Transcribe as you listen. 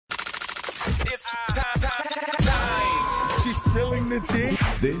It's time. She's spilling the tea.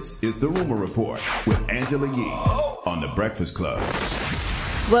 This is The Rumor Report with Angela Yee on The Breakfast Club.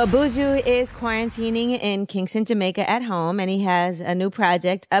 Well, Buju is quarantining in Kingston, Jamaica at home, and he has a new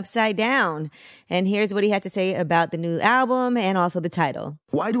project, Upside Down. And here's what he had to say about the new album and also the title.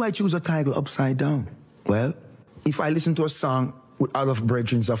 Why do I choose a title, Upside Down? Well, if I listen to a song with other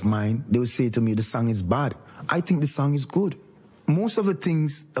brethren of mine, they will say to me the song is bad. I think the song is good. Most of the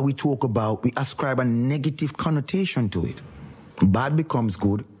things that we talk about, we ascribe a negative connotation to it. Bad becomes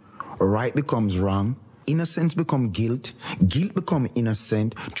good, right becomes wrong, innocence become guilt, guilt become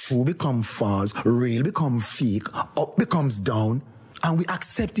innocent, true become false, real become fake, up becomes down, and we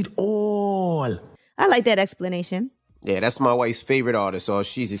accept it all. I like that explanation. Yeah, that's my wife's favorite artist, so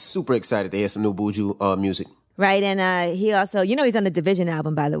she's super excited to hear some new Buju music. Right, and he also, he's on the Division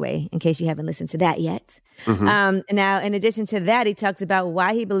album, by the way, in case you haven't listened to that yet. Mm-hmm. Now, in addition to that, he talks about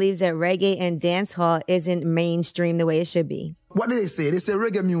why he believes that reggae and dancehall isn't mainstream the way it should be. What do they say? They say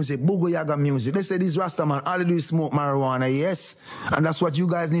reggae music, boogie yaga music. They say these Rastaman, all they do is smoke marijuana, yes. And that's what you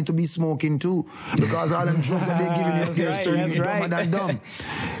guys need to be smoking too. Because all them drugs that they're giving you is turning you dumber than dumb.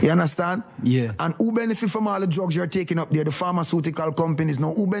 You understand? Yeah. And who benefit from all the drugs you're taking up there? The pharmaceutical companies.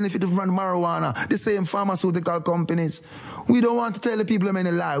 Now, who benefit from marijuana? The same pharmaceutical companies. We don't want to tell the people them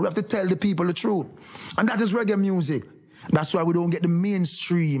any lie. We have to tell the people the truth. And that is reggae music. That's why we don't get the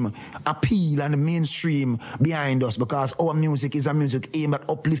mainstream appeal and the mainstream behind us, because our music is a music aimed at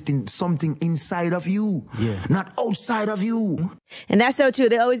uplifting something inside of you, not outside of you. And that's so true.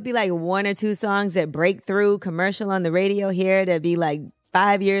 There always be like one or two songs that break through commercial on the radio here that be like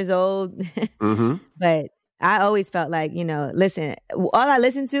 5 years old. Mm-hmm. But I always felt like, listen, all I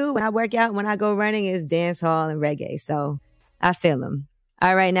listen to when I work out, when I go running is dancehall and reggae. So I feel them.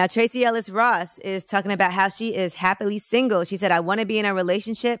 All right. Now, Tracee Ellis Ross is talking about how she is happily single. She said, I want to be in a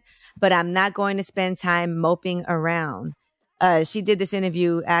relationship, but I'm not going to spend time moping around. She did this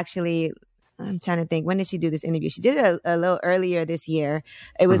interview actually. I'm trying to think. When did she do this interview? She did it a little earlier this year.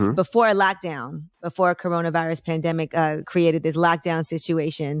 It was before lockdown, before coronavirus pandemic created this lockdown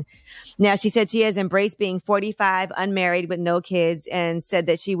situation. Now, she said she has embraced being 45, unmarried with no kids, and said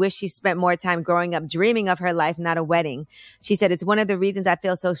that she wished she spent more time growing up dreaming of her life, not a wedding. She said, it's one of the reasons I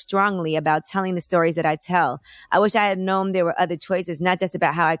feel so strongly about telling the stories that I tell. I wish I had known there were other choices, not just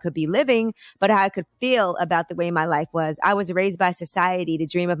about how I could be living, but how I could feel about the way my life was. I was raised by society to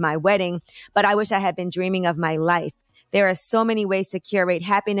dream of my wedding, but I wish I had been dreaming of my life. There are so many ways to curate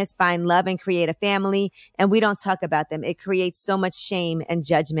happiness, find love, and create a family, and we don't talk about them. It creates so much shame and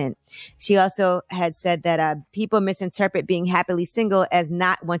judgment. She also had said that people misinterpret being happily single as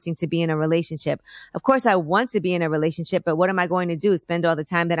not wanting to be in a relationship. Of course, I want to be in a relationship, but what am I going to do? Spend all the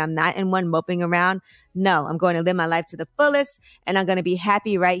time that I'm not in one moping around? No, I'm going to live my life to the fullest, and I'm going to be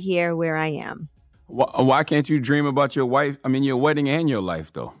happy right here where I am. Why can't you dream about your wedding and your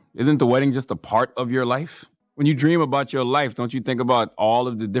life, though? Isn't the wedding just a part of your life? When you dream about your life, don't you think about all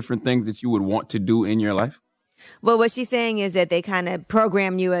of the different things that you would want to do in your life? Well, what she's saying is that they kind of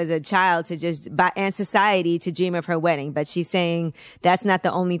program you as a child to and society to dream of her wedding. But she's saying that's not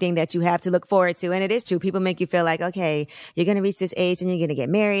the only thing that you have to look forward to. And it is true. People make you feel like, okay, you're going to reach this age and you're going to get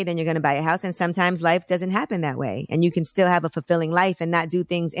married, then you're going to buy a house. And sometimes life doesn't happen that way. And you can still have a fulfilling life and not do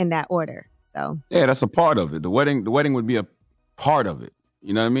things in that order. So yeah, that's a part of it. The wedding would be a part of it.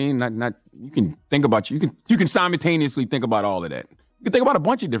 You know what I mean? Not. You can think about you can simultaneously think about all of that. You can think about a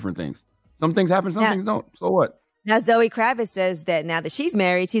bunch of different things. Some things happen, some things don't. So what? Now, Zoe Kravitz says that now that she's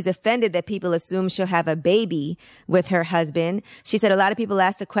married, she's offended that people assume she'll have a baby with her husband. She said a lot of people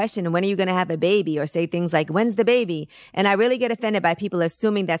ask the question, when are you going to have a baby? Or say things like, when's the baby? And I really get offended by people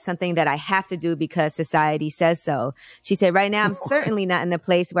assuming that's something that I have to do because society says so. She said, right now, I'm certainly not in a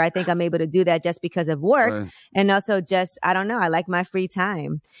place where I think I'm able to do that just because of work. Right. And also just, I don't know, I like my free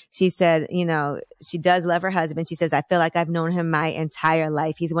time. She said, she does love her husband. She says, I feel like I've known him my entire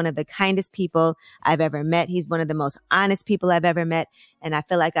life. He's one of the kindest people I've ever met. He's one of the most honest people I've ever met. And I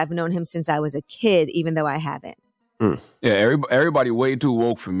feel like I've known him since I was a kid, even though I haven't. Yeah, everybody way too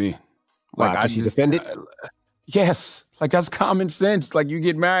woke for me. Like, she's offended? Yes. Like, that's common sense. Like, you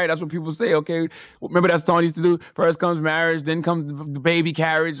get married, that's what people say. Okay, remember that song used to do? First comes marriage, then comes the baby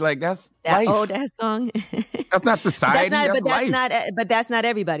carriage. Like, that's life. Oh, that song. That's not society, that's life. But that's not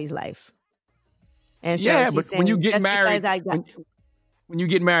everybody's life. And so yeah, but when you get married... When you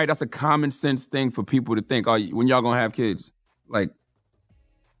get married, that's a common sense thing for people to think, when y'all gonna have kids. Like,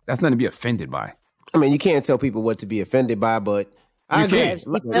 that's nothing to be offended by. I mean, you can't tell people what to be offended by, but I agree. She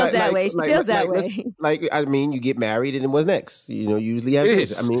feels that way. She feels that way. Like, I mean, you get married and then what's next? You usually have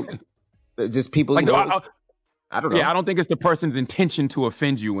kids. I mean, just people, I don't know. Yeah, I don't think it's the person's intention to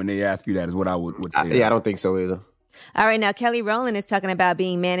offend you when they ask you that is what I would say. Yeah, I don't think so either. All right, now Kelly Rowland is talking about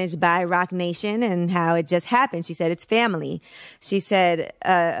being managed by Rock Nation and how it just happened. She said it's family. She said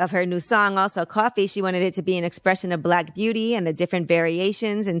of her new song, also Coffee, she wanted it to be an expression of Black beauty and the different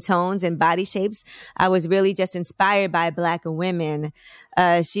variations and tones and body shapes. I was really just inspired by Black women.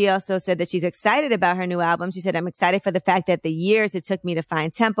 She also said that she's excited about her new album. She said, I'm excited for the fact that the years it took me to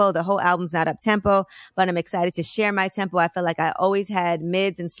find tempo. The whole album's not up tempo, but I'm excited to share my tempo. I feel like I always had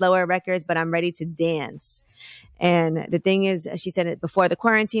mids and slower records, but I'm ready to dance. And the thing is, she said it before the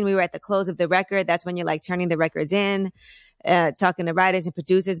quarantine, we were at the close of the record. That's when you're like turning the records in, talking to writers and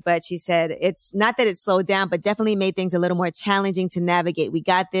producers. But she said it's not that it slowed down, but definitely made things a little more challenging to navigate. We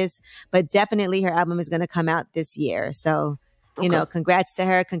got this, but definitely her album is going to come out this year. So, you know, congrats to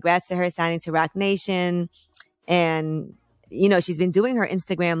her. Congrats to her signing to Rock Nation. And, you know, she's been doing her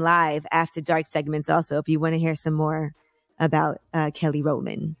Instagram live after dark segments also, if you want to hear some more about Kelly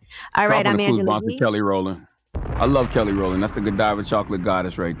Rowland. All right, I'm Angela Yee. Kelly Rowland. I love Kelly Rowland. That's the Godiva chocolate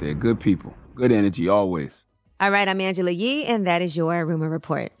goddess right there. Good people. Good energy always. All right, I'm Angela Yee, and that is your Rumor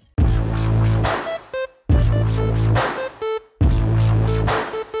Report.